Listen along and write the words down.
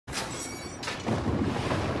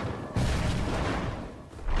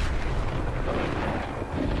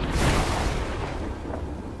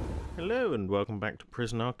Hello and welcome back to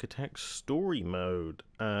Prison Architect's story mode.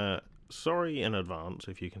 Sorry in advance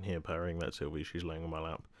if you can hear purring. That's Sylvie. She's laying on my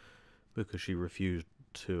lap because she refused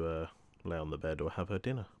to lay on the bed or have her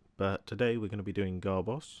dinner. But today we're going to be doing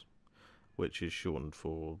G.A.B.O.S, which is shortened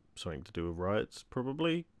for something to do with riots,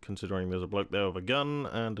 probably, considering there's a bloke there with a gun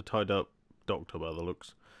and a tied up doctor by the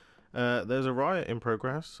looks. There's a riot in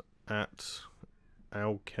progress at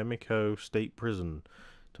G.A.B.O. State Prison.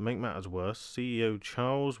 To make matters worse, CEO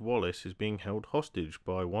Charles Wallace is being held hostage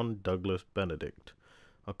by one Douglas Benedict,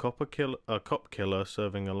 a cop killer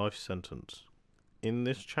serving a life sentence. In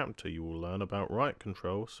this chapter you will learn about riot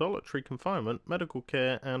control, solitary confinement, medical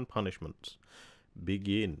care, and punishments.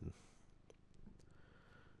 Begin.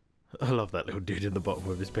 I love that little dude in the bottom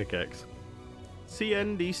with his pickaxe.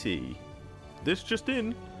 CNDC. This just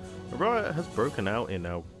in. A riot has broken out in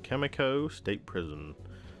G.A.B.O. State Prison.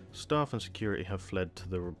 Staff and security have fled to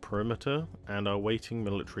the perimeter and are waiting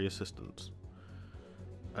military assistance.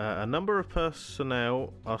 A number of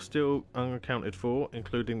personnel are still unaccounted for,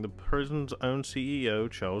 including the prison's own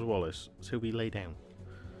CEO, Charles Wallace. So we lay down.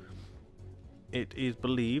 It is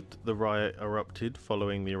believed the riot erupted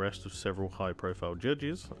following the arrest of several high-profile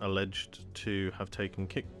judges, alleged to have taken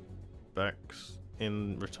kickbacks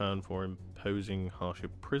in return for imposing harsher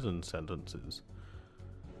prison sentences.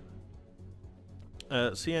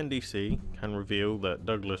 CNDC can reveal that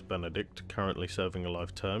Douglas Benedict, currently serving a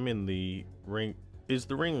life term in the is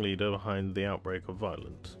the ringleader behind the outbreak of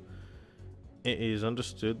violence. It is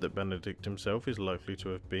understood that Benedict himself is likely to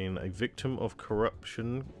have been a victim of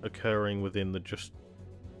corruption occurring within the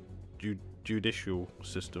judicial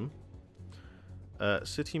system.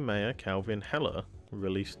 City Mayor Calvin Heller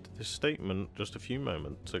released this statement just a few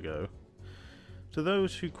moments ago. To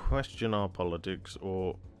those who question our politics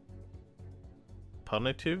or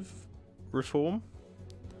punitive reform,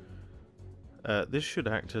 this should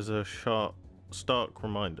act as a stark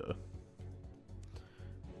reminder.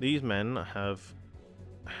 These men have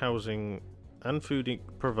housing and food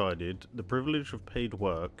provided, the privilege of paid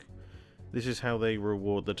work. This is how they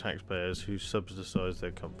reward the taxpayers who subsidize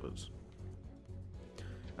their comforts.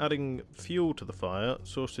 Adding fuel to the fire,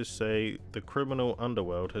 sources say the criminal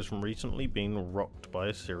underworld has recently been rocked by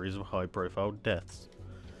a series of high-profile deaths,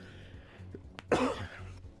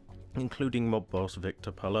 including mob boss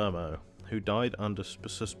Victor Palermo, who died under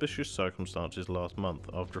suspicious circumstances last month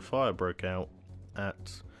after a fire broke out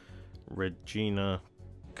at Regina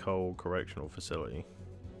Cole Correctional Facility.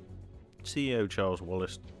 CEO Charles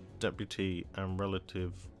Wallace, deputy and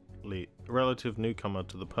relative newcomer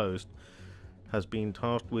to the post, has been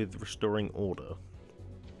tasked with restoring order.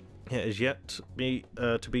 It is yet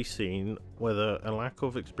to be seen whether a lack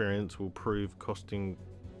of experience will prove costly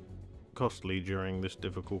during this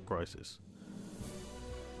difficult crisis.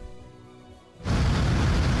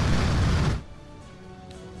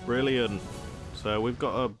 Brilliant. So we've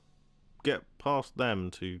got to get past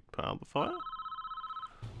them to put out the fire.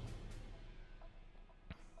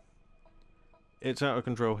 It's out of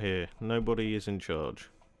control here. Nobody is in charge.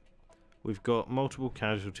 We've got multiple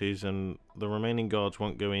casualties and the remaining guards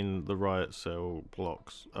won't go in the rioting cell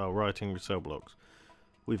blocks.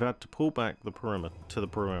 We've had to pull back the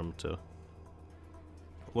perimeter.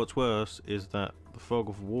 What's worse is that the fog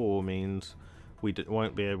of war means we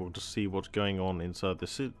won't be able to see what's going on inside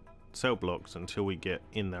the cell blocks until we get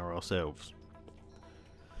in there ourselves.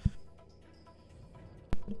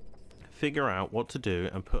 Figure out what to do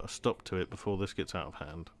and put a stop to it before this gets out of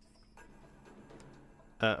hand.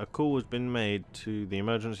 A call has been made to the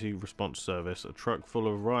emergency response service. A truck full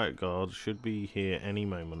of riot guards should be here any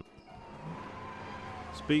moment.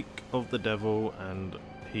 Speak of the devil and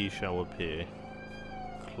he shall appear,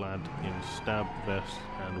 clad in stab vests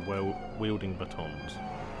and wielding batons.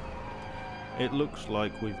 It looks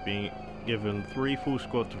like we've been given 3 full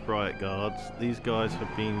squads of riot guards. These guys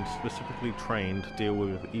have been specifically trained to deal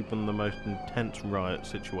with even the most intense riot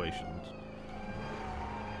situations.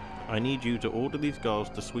 I need you to order these guards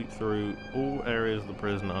to sweep through all areas of the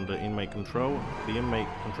prison under inmate control. The inmate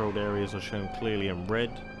controlled areas are shown clearly in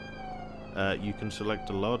red. You can select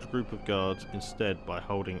a large group of guards instead by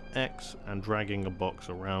holding X and dragging a box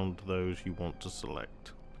around those you want to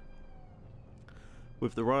select.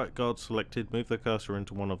 With the riot guards selected, move the cursor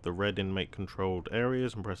into one of the red inmate controlled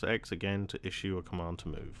areas and press X again to issue a command to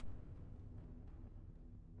move.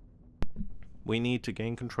 We need to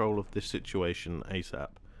gain control of this situation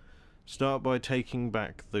ASAP. Start by taking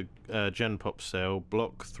back the G.A.B.O.S cell.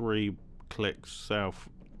 Block 3 clicks south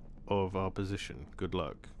of our position. Good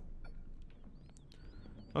luck.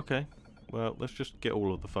 Okay, well, let's just get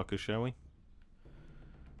all of the fuckers, shall we?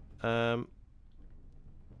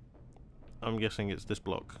 I'm guessing it's this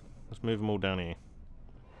block. Let's move them all down here.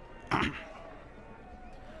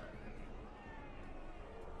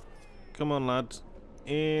 Come on, lads.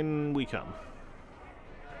 In we come.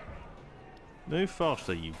 Move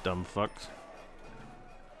faster, you dumb fucks.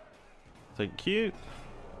 Thank you.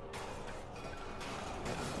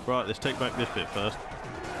 Right, let's take back this bit first.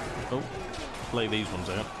 Oh, lay these ones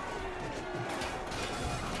out.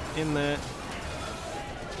 In there.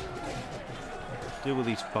 Deal with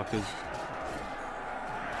these fuckers.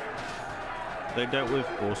 They dealt with.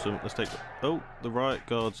 Awesome. Let's take... Oh, the riot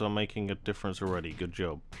guards are making a difference already. Good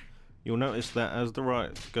job. You'll notice that as the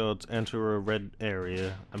riot guards enter a red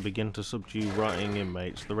area and begin to subdue rioting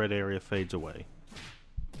inmates, the red area fades away.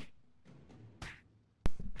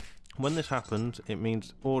 When this happens, it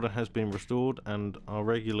means order has been restored and our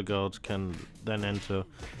regular guards can then enter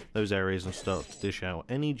those areas and start to dish out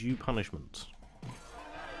any due punishments.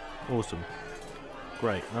 Awesome.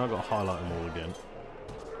 Great, now I've got to highlight them all again.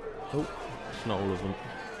 Oh, it's not all of them.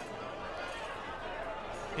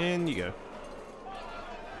 In you go.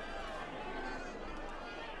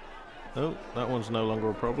 Oh, that one's no longer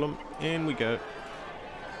a problem. In we go.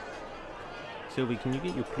 Sylvie, can you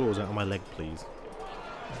get your claws out of my leg, please?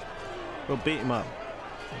 Well, beat him up.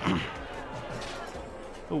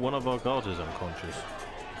 Oh, one of our guards is unconscious.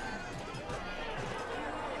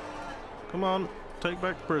 Come on, take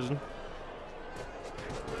back the prison.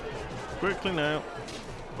 Quickly now.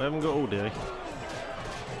 We haven't got all day.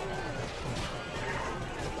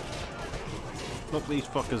 Knock these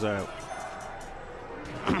fuckers out.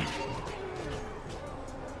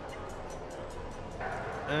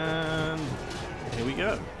 And here we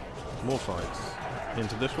go. More fights.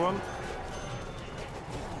 Into this one.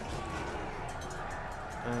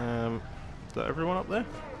 Is that everyone up there?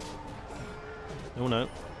 Oh no.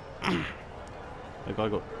 That guy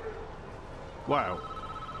got... Wow.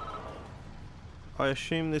 I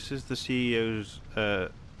assume this is the CEO's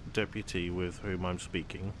deputy with whom I'm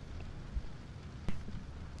speaking.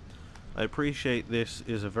 I appreciate this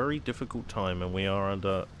is a very difficult time and we are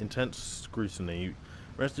under intense scrutiny.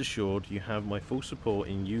 Rest assured you have my full support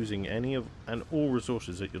in using any of and all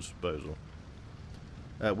resources at your disposal.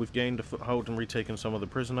 We've gained a foothold and retaken some of the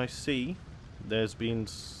prison. I see there's been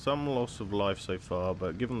some loss of life so far,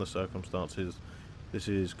 but given the circumstances, this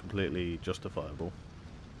is completely justifiable.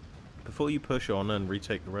 Before you push on and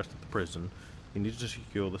retake the rest of the prison, you need to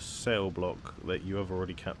secure the cell block that you have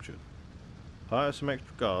already captured. Hire some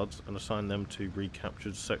extra guards and assign them to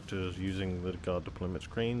recaptured sectors using the guard deployment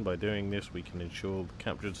screen. By doing this, we can ensure the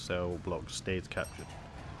captured cell block stays captured.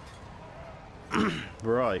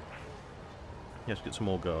 Right. Let's get some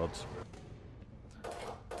more guards.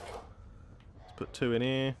 Let's put 2 in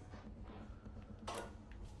here.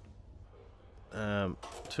 2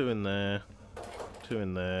 in there. 2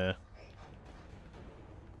 in there.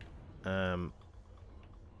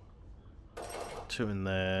 2 in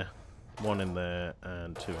there. 1 in there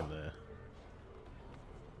and 2 in there.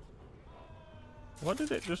 Why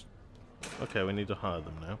did it just... Okay, we need to hire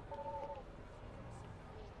them now.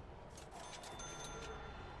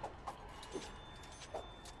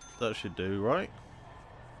 That should do, right?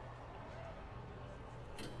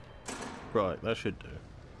 Right, that should do.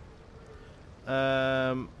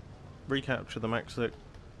 Recapture the max...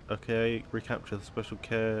 Okay, recapture the special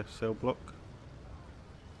care cell block.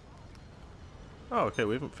 Oh, okay,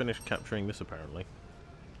 we haven't finished capturing this apparently.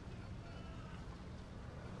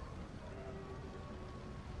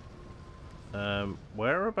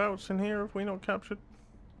 Whereabouts in here have we not captured?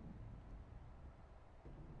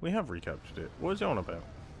 We have recaptured it. What is it on about?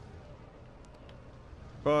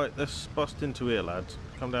 Right, let's bust into here, lads.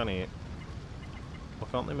 Come down here. Why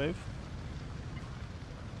can't they move?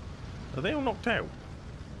 Are they all knocked out?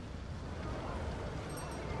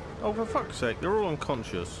 Oh, for fuck's sake, they're all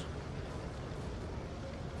unconscious.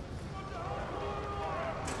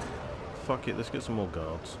 Fuck it, let's get some more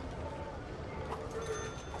guards.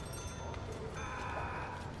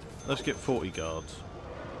 Let's get 40 guards.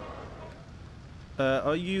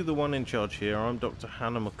 Are you the one in charge here? I'm Dr.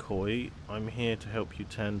 Hannah McCoy. I'm here to help you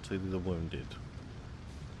tend to the wounded.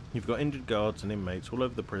 You've got injured guards and inmates all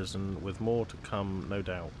over the prison, with more to come, no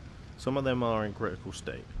doubt. Some of them are in critical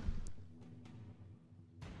state.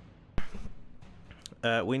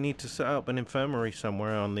 We need to set up an infirmary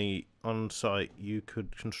somewhere on site. You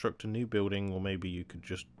could construct a new building, or maybe you could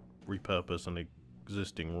just repurpose an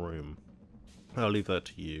existing room. I'll leave that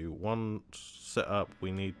to you. Once set up,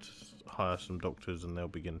 we need to hire some doctors and they'll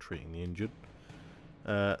begin treating the injured.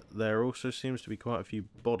 There also seems to be quite a few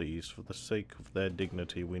bodies. For the sake of their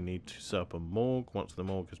dignity, we need to set up a morgue. Once the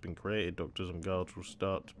morgue has been created, doctors and guards will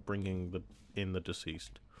start bringing in the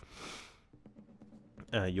deceased.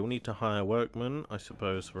 You'll need to hire workmen, I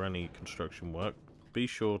suppose, for any construction work. Be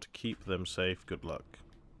sure to keep them safe. Good luck.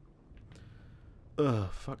 Ugh,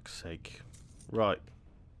 fuck's sake. Right.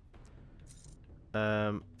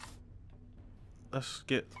 Let's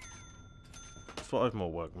get 5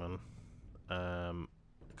 more workmen. A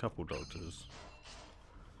couple doctors.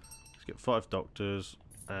 Let's get 5 doctors,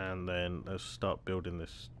 and then let's start building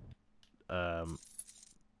this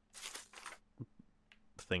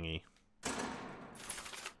thingy.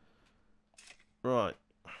 Right.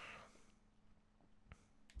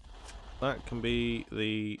 That can be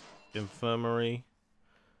the infirmary,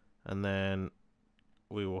 and then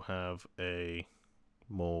we will have a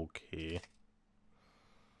morgue here.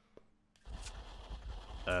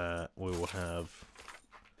 We will have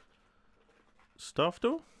staff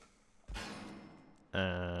door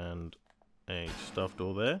and a staff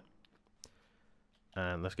door there,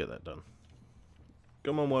 and let's get that done.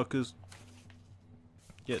 Come on, workers,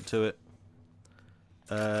 get to it.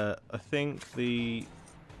 I think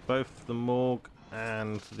both the morgue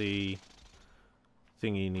and the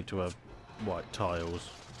thingy need to have white tiles.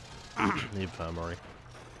 The infirmary.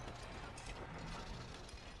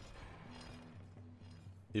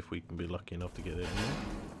 If we can be lucky enough to get it in there.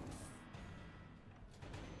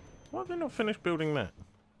 Why have they not finished building that?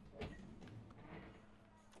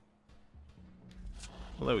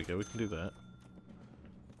 Well, there we go, we can do that.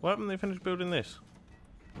 Why haven't they finished building this?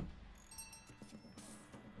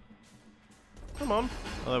 Come on!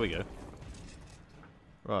 Oh, there we go.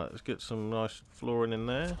 Right, let's get some nice flooring in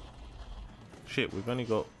there. Shit, we've only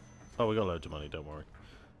got... Oh, we got loads of money, don't worry.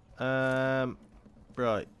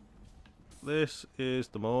 Right. This is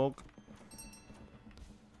the morgue.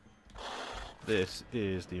 This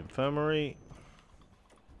is the infirmary.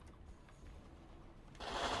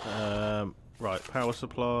 Right, power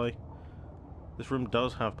supply. This room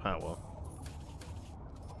does have power.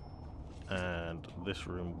 And this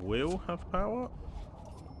room will have power.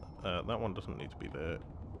 That one doesn't need to be there.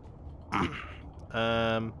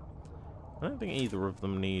 I don't think either of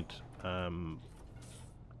them need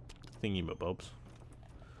thingy-mabobs.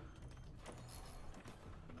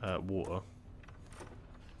 Water.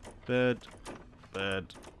 Bed.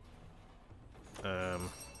 Bed.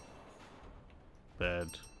 Bed.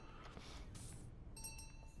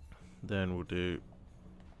 Then we'll do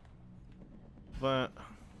that,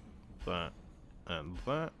 that, and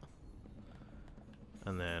that.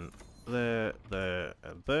 And then there, there,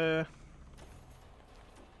 and there.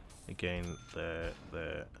 Again, there,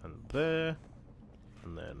 there, and there.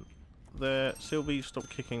 And then there. Sylvie, stop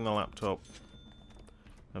kicking the laptop.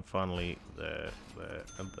 And finally, there, there,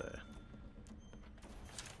 and there.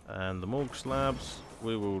 And the morgue slabs,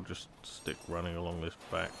 we will just stick running along this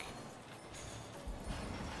back.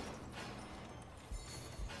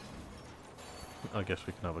 I guess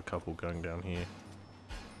we can have a couple going down here.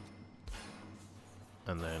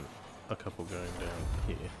 And then a couple going down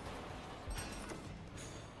here.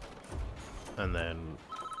 And then...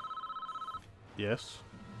 Yes?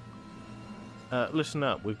 Listen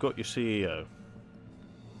up, we've got your CEO.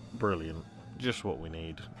 Brilliant. Just what we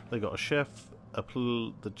need. They got a chef,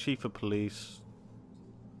 the chief of police,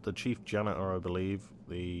 the chief janitor, I believe,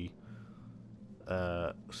 the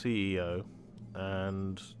CEO,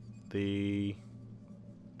 and the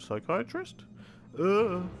psychiatrist?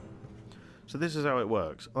 So this is how it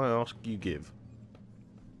works. I ask, you give.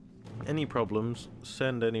 Any problems,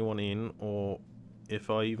 send anyone in, or if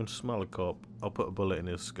I even smell a cop, I'll put a bullet in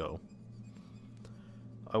his skull.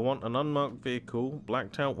 I want an unmarked vehicle,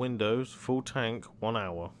 blacked out windows, full tank, 1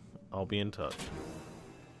 hour. I'll be in touch.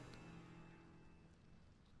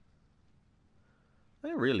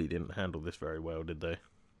 They really didn't handle this very well, did they?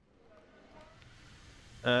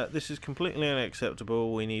 This is completely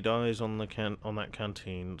unacceptable. We need eyes on the that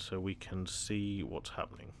canteen so we can see what's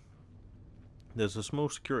happening. There's a small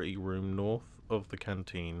security room north of the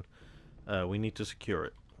canteen. We need to secure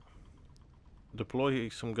it. Deploy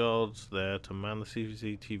some guards there to man the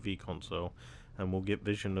CCTV console, and we'll get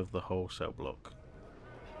vision of the whole cell block.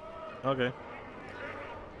 Okay.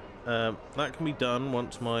 That can be done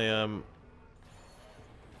once my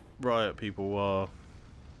riot people are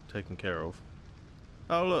taken care of.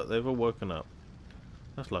 Oh look, they've all woken up.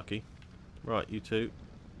 That's lucky. Right, you two.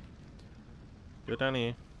 Go down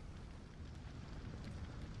here.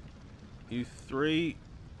 You three.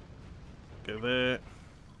 Go there.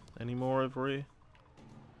 Any more over here?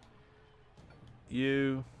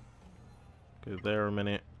 You. Go there a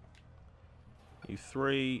minute. You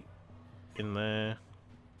three. In there.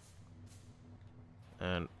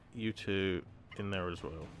 And you two in there as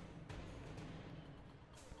well.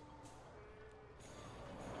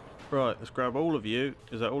 Right, let's grab all of you.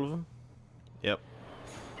 Is that all of them? Yep.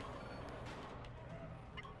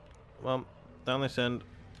 Well, down this end.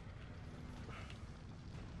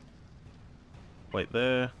 Wait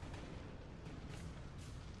there.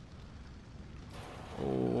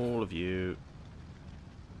 All of you.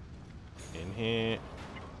 In here.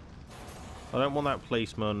 I don't want that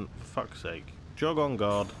policeman, for fuck's sake. Jog on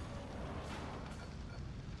guard.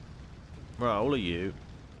 Right, all of you.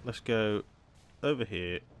 Let's go over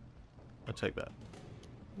here and take that.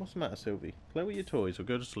 What's the matter, Sylvie? Play with your toys or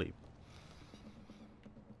go to sleep.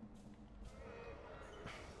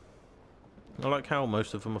 I like how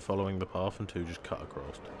most of them are following the path and two just cut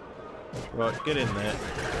across. Right, get in there.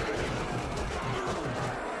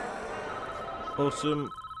 Awesome.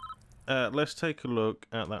 Let's take a look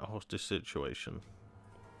at that hostage situation.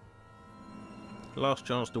 Last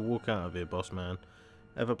chance to walk out of here, boss man.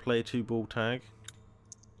 Ever play 2-ball tag?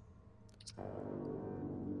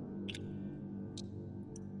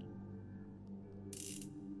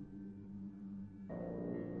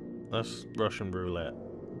 That's Russian roulette,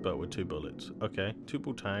 but with 2 bullets. Okay,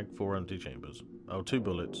 2-ball tag, 4 empty chambers. Oh, 2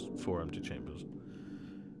 bullets, 4 empty chambers.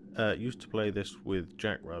 Used to play this with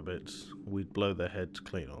jackrabbits. We'd blow their heads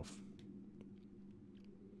clean off.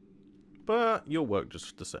 But you'll work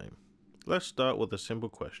just the same. Let's start with a simple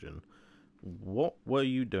question. What were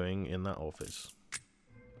you doing in that office?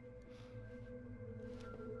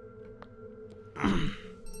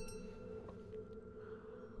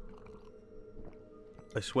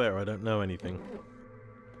 I swear I don't know anything.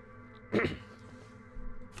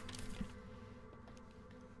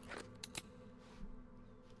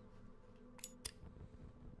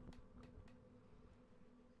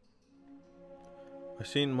 I've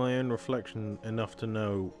seen my own reflection enough to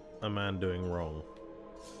know a man doing wrong.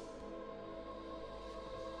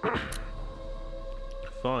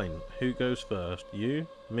 Fine, who goes first? You?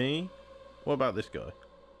 Me? What about this guy?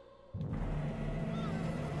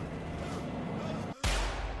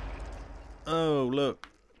 Oh, look.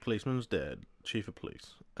 Policeman's dead. Chief of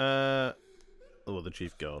police. Or the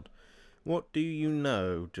chief guard. What do you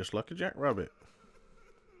know? Just like a jackrabbit.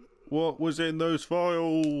 What was in those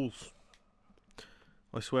files?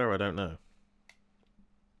 I swear I don't know.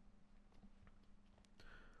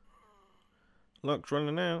 Luck's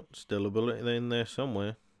running out. Still a bullet in there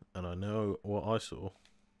somewhere. And I know what I saw.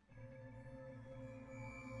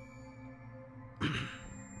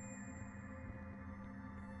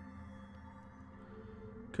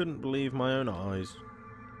 Couldn't believe my own eyes.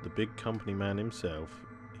 The big company man himself,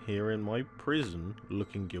 here in my prison,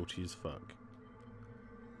 looking guilty as fuck.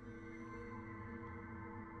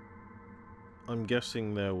 I'm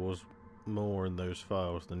guessing there was more in those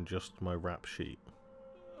files than just my rap sheet.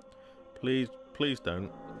 Please, please don't.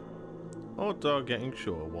 Odds are getting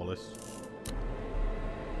shorter, Wallace.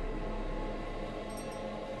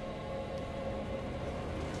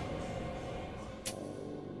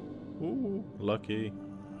 Ooh, lucky.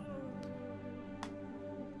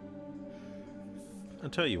 I'll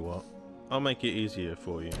tell you what, I'll make it easier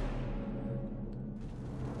for you.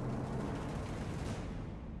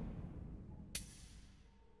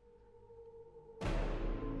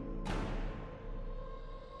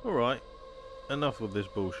 Alright, enough with this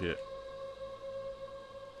bullshit.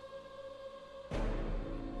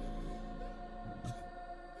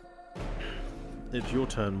 It's your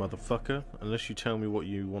turn, motherfucker, unless you tell me what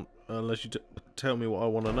you want, unless you tell me what I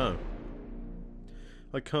want to know.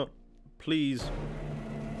 I can't, please.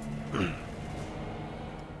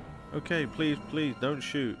 Okay, please, please, don't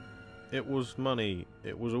shoot. It was money.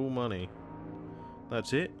 It was all money.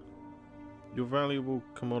 That's it? Your valuable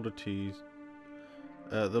commodities.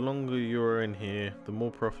 The longer you're in here, the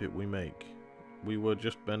more profit we make. We were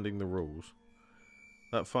just bending the rules.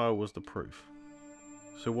 That file was the proof.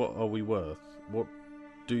 So what are we worth? What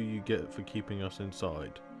do you get for keeping us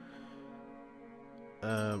inside?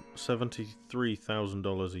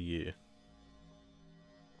 $73,000 a year.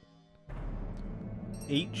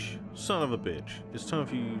 Each? Son of a bitch. It's time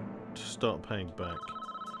for you to start paying back.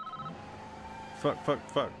 Fuck, fuck,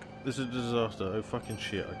 fuck. This is a disaster. Oh fucking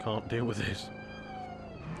shit, I can't deal with this.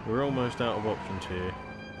 We're almost out of options here.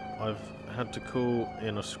 I've had to call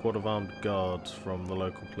in a squad of armed guards from the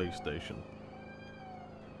local police station.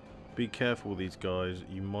 Be careful with these guys,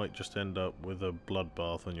 you might just end up with a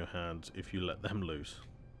bloodbath on your hands if you let them loose.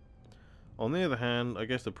 On the other hand, I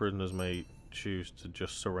guess the prisoners may choose to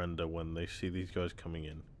just surrender when they see these guys coming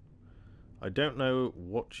in. I don't know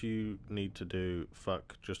what you need to do,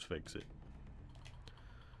 fuck, just fix it.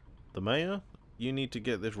 The mayor, you need to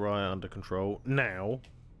get this riot under control now.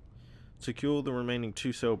 Secure the remaining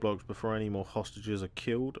 2 cell blocks before any more hostages are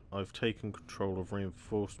killed. I've taken control of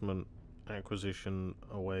reinforcement acquisition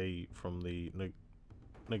away from the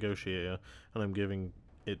negotiator, and I'm giving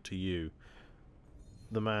it to you.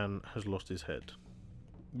 The man has lost his head.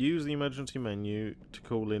 Use the emergency menu to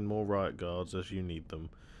call in more riot guards as you need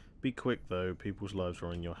them. Be quick though, people's lives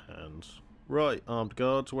are in your hands. Right, armed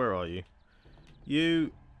guards, where are you?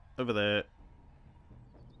 You, over there.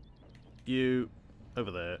 You,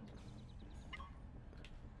 over there.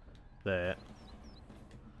 There.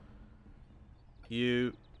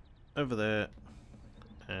 You, over there.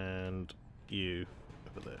 And you,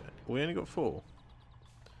 over there. We only got 4.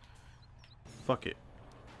 Fuck it.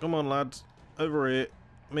 Come on, lads. Over here.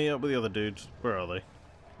 Meet up with the other dudes. Where are they?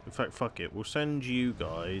 In fact, fuck it. We'll send you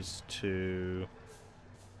guys to...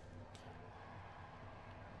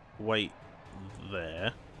 wait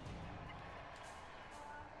there.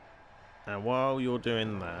 And while you're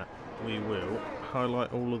doing that, we will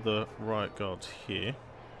highlight all of the riot guards here.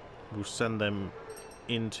 We'll send them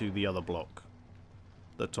into the other block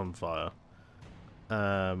that's on fire,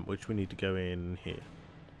 which we need to go in here.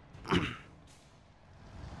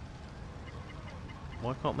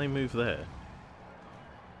 Why can't they move there?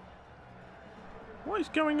 What is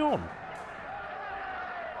going on?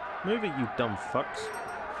 Move it, you dumb fucks.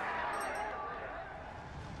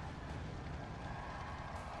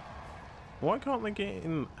 Why can't they get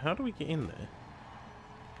in? How do we get in there?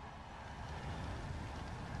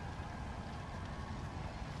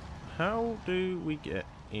 How do we get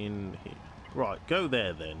in here? Right, go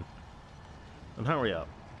there then. And hurry up.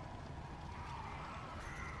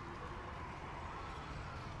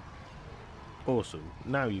 Awesome.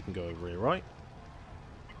 Now you can go over here, right?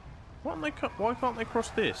 Why can't they cross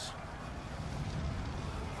this?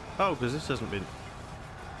 Oh, because this hasn't been...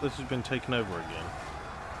 This has been taken over again.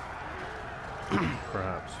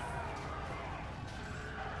 Perhaps.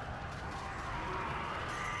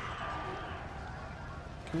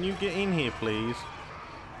 Can you get in here, please?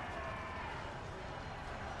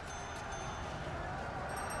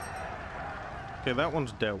 Okay, that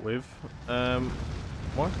one's dealt with.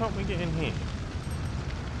 Why can't we get in here?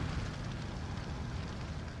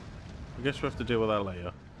 I guess we have to deal with that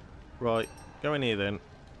later. Right, go in here then.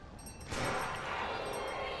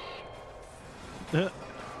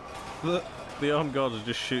 The armed guards are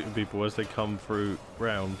just shooting people as they come through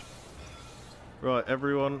round. Right,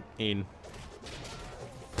 everyone in.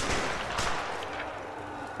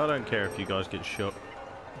 I don't care if you guys get shot.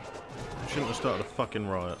 I shouldn't have started a fucking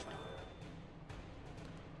riot.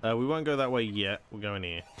 We won't go that way yet. We're going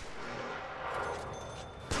here.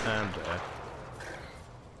 And there.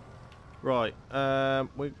 Right.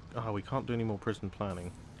 We can't do any more prison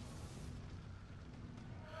planning.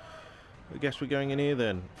 I guess we're going in here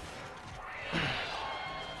then.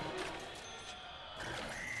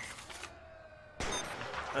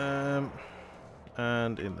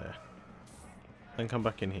 And in there. Then come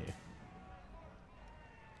back in here.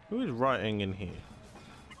 Who is writing in here?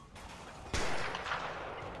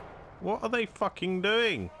 What are they fucking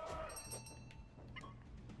doing?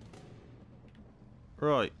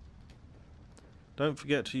 Right. Don't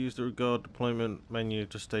forget to use the guard deployment menu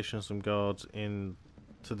to station some guards into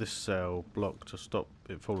this cell block to stop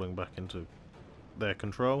it falling back into their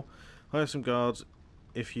control. Hire some guards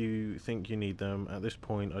if you think you need them. At this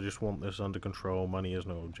point, I just want this under control. Money is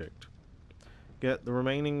no object. Get the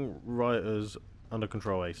remaining rioters under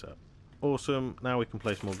control ASAP. Awesome. Now we can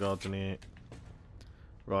place more guards in here.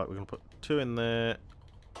 Right, we're going to put 2 in there.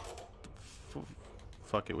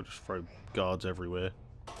 Fuck it, we'll just throw guards everywhere.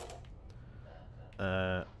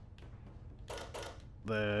 There.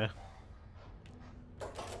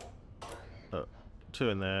 2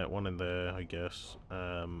 in there, 1 in there, I guess.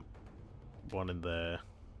 1 in there.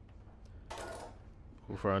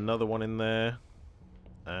 We'll throw another 1 in there.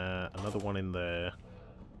 Another 1 in there.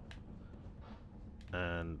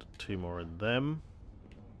 And 2 more in them.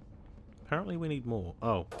 Apparently we need more.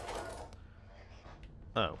 Oh.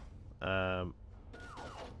 Oh.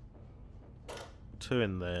 2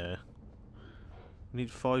 in there. We need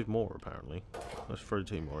 5 more apparently. Let's throw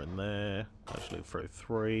 2 more in there. Actually throw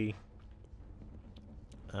 3.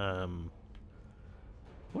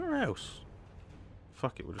 Where else?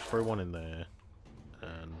 Fuck it, we'll just throw 1 in there.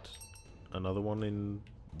 And another 1 in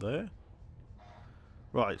there.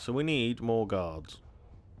 Right, so we need more guards.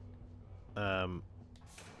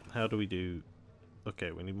 How do we do...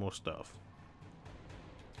 Okay, we need more stuff.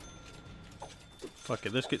 Fuck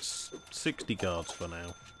it, let's get 60 guards for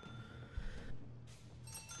now.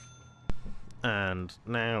 And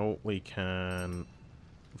now we can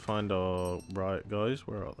find our riot guys.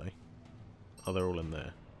 Where are they? Oh, they're all in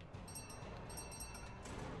there.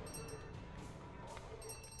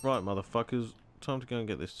 Right, motherfuckers. Time to go and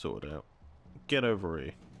get this sorted out. Get over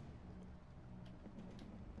here.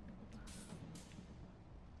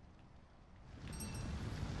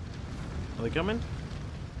 Are they coming?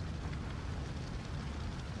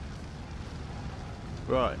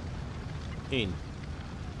 Right. In.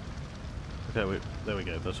 Okay, there we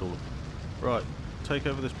go. That's all. Right. Take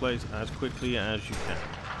over this place as quickly as you can.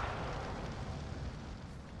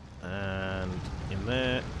 And in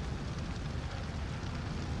there.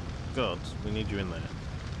 Gods, we need you in there.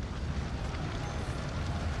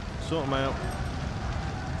 Sort them out.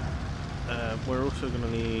 We're also going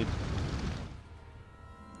to need...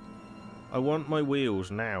 I want my wheels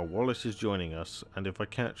now. Wallace is joining us, and if I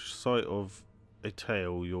catch sight of a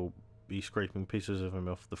tail, you'll be scraping pieces of him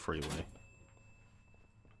off the freeway.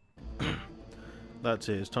 That's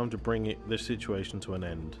it. It's time to bring this situation to an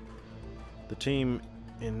end. The team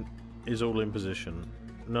is all in position.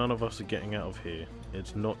 None of us are getting out of here.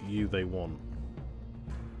 It's not you they want.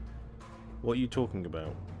 What are you talking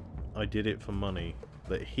about? I did it for money.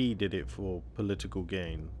 That he did it for political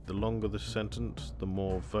gain. The longer the sentence, the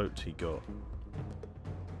more votes he got.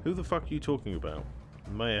 Who the fuck are you talking about?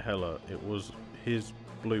 Mayor Heller. It was his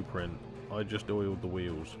blueprint. I just oiled the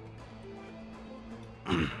wheels.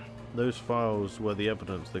 Those files were the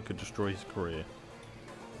evidence that could destroy his career.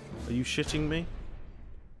 Are you shitting me?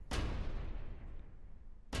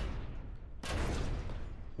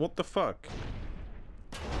 What the fuck?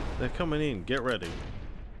 They're coming in. Get ready.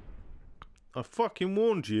 I fucking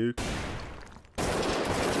warned you.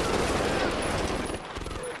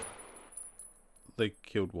 They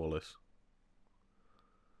killed Wallace.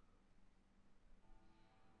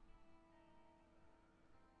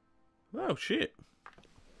 Oh shit.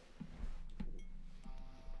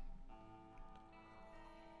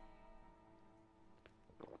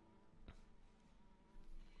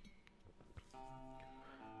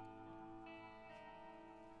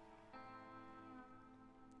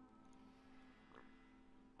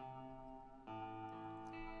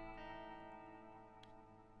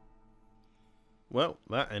 Well,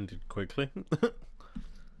 that ended quickly.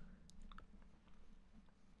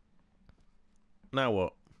 Now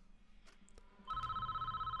what?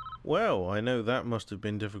 Well, I know that must have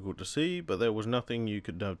been difficult to see, but there was nothing you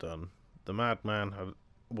could have done. The madman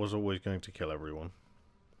was always going to kill everyone.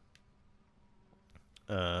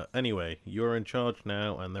 Anyway, you're in charge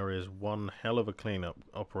now, and there is one hell of a cleanup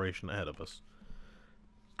operation ahead of us.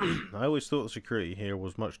 I always thought the security here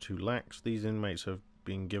was much too lax. These inmates have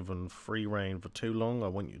been given free rein for too long. I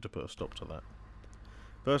want you to put a stop to that.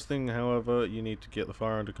 First thing, however, you need to get the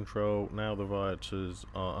fire under control. Now the rioters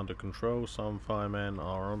are under control. Some firemen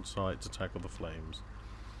are on site to tackle the flames.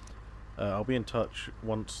 I'll be in touch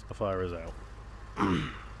once the fire is out.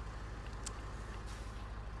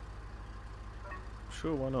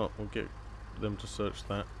 Sure, why not? We'll get them to search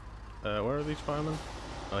that. Where are these firemen?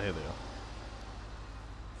 Oh, here they are.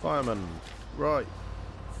 Firemen! Right.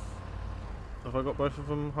 Have I got both of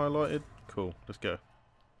them highlighted? Cool, let's go.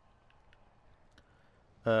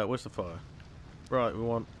 Where's the fire? Right, we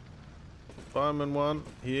want Fireman 1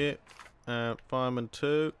 here, and Fireman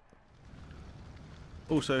 2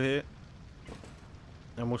 also here.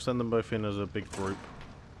 And we'll send them both in as a big group.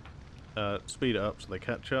 Speed it up so they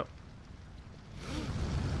catch up.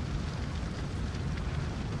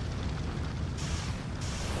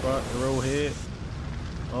 Right, they're all here.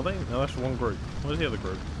 Are they? No, that's one group. Where's the other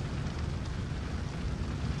group?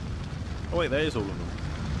 Oh wait, there is all of them.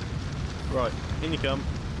 Right, in you come.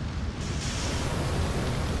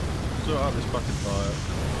 Sort out this fucking fire.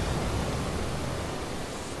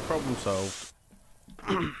 Problem solved.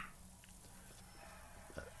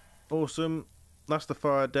 Awesome. That's the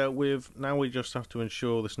fire dealt with. Now we just have to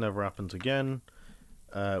ensure this never happens again.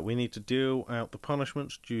 We need to deal out the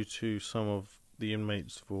punishments due to some of the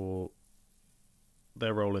inmates for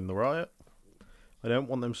their role in the riot. I don't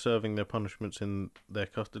want them serving their punishments in their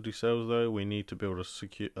custody cells though. We need to build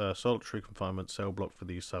a solitary confinement cell block for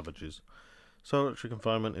these savages. Solitary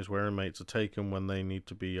confinement is where inmates are taken when they need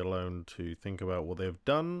to be alone to think about what they've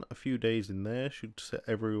done. A few days in there should set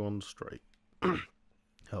everyone straight.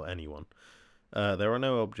 Oh, anyone. There are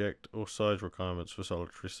no object or size requirements for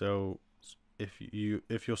solitary cells.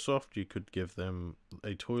 If you're soft, you could give them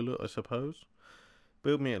a toilet, I suppose.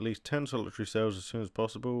 Build me at least 10 solitary cells as soon as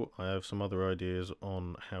possible. I have some other ideas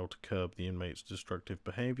on how to curb the inmates' destructive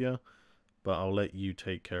behaviour, but I'll let you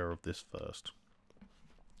take care of this first.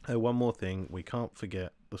 Oh, one more thing. We can't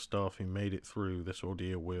forget the staff who made it through this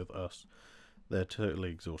ordeal with us. They're totally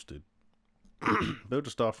exhausted. Build a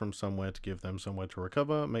staff room somewhere to give them somewhere to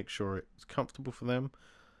recover. Make sure it's comfortable for them.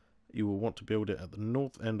 You will want to build it at the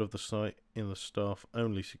north end of the site in the staff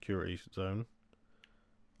only security zone.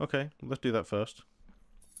 Okay, let's do that first.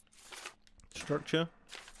 Structure.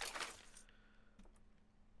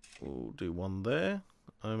 We'll do one there.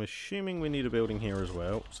 I'm assuming we need a building here as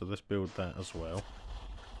well, so let's build that as well.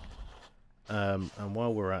 And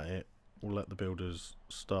while we're at it, we'll let the builders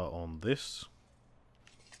start on this.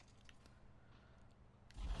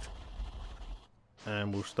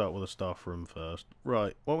 And we'll start with a staff room first.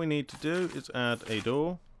 Right, what we need to do is add a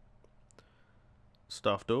door.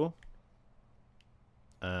 Staff door.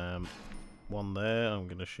 One there. I'm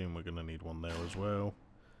going to assume we're going to need one there as well.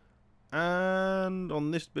 And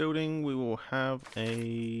on this building we will have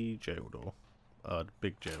a jail door. A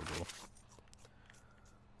big jail door.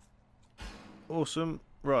 Awesome.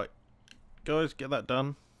 Right. Guys, get that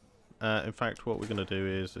done. In fact, what we're going to do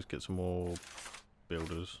is let's get some more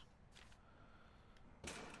builders.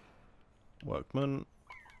 Workmen.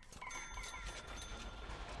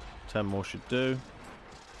 10 more should do.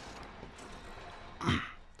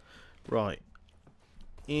 Right.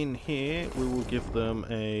 In here, we will give them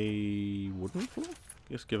a wooden floor.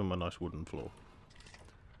 Just give them a nice wooden floor.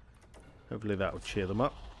 Hopefully that will cheer them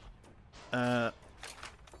up.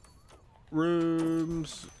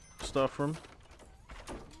 Rooms. Staff room.